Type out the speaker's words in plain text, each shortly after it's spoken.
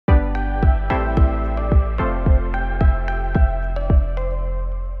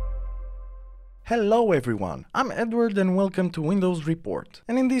Hello everyone, I'm Edward and welcome to Windows Report.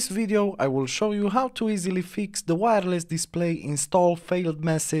 And in this video I will show you how to easily fix the wireless display install failed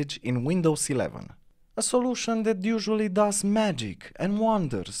message in Windows 11. A solution that usually does magic and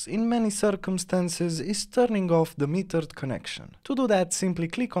wonders in many circumstances is turning off the metered connection. To do that, simply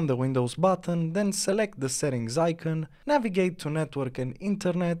click on the Windows button, then select the settings icon, navigate to Network and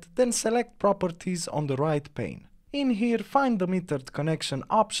Internet, then select Properties on the right pane. In here, find the metered connection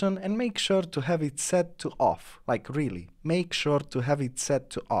option and make sure to have it set to off. Like really, make sure to have it set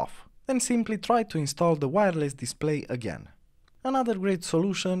to off. Then simply try to install the wireless display again. Another great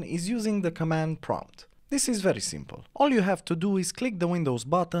solution is using the command prompt. This is very simple. All you have to do is click the Windows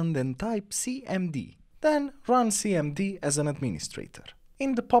button, then type cmd. Then run cmd as an administrator.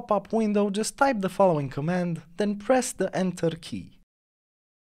 In the pop-up window, just type the following command, then press the enter key.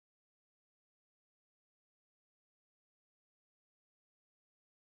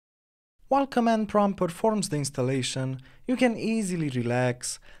 While command prompt performs the installation, you can easily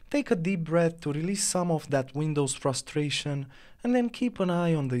relax, take a deep breath to release some of that Windows frustration, and then keep an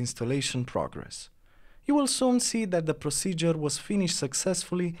eye on the installation progress. You will soon see that the procedure was finished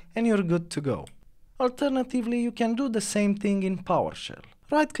successfully and you're good to go. Alternatively, you can do the same thing in PowerShell.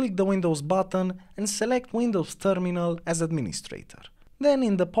 Right-click the Windows button and select Windows Terminal as administrator. Then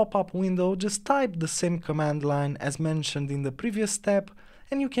in the pop-up window, just type the same command line as mentioned in the previous step,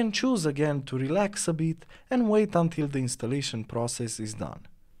 and you can choose again to relax a bit and wait until the installation process is done.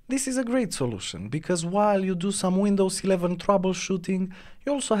 This is a great solution because while you do some Windows 11 troubleshooting,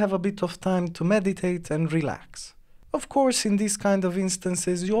 you also have a bit of time to meditate and relax. Of course, in these kind of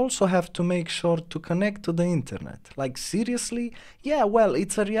instances, you also have to make sure to connect to the internet. Like seriously? Yeah, well,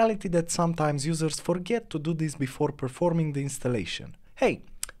 it's a reality that sometimes users forget to do this before performing the installation. Hey,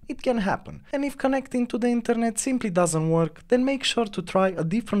 it can happen, and if connecting to the internet simply doesn't work, then make sure to try a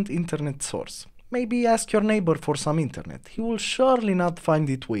different internet source. Maybe ask your neighbor for some internet, he will surely not find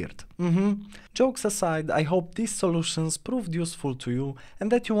it weird. Jokes aside, I hope these solutions proved useful to you and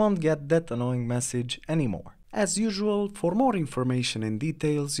that you won't get that annoying message anymore. As usual, for more information and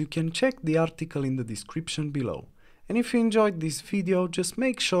details, you can check the article in the description below. And if you enjoyed this video, just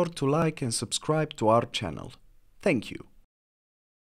make sure to like and subscribe to our channel. Thank you.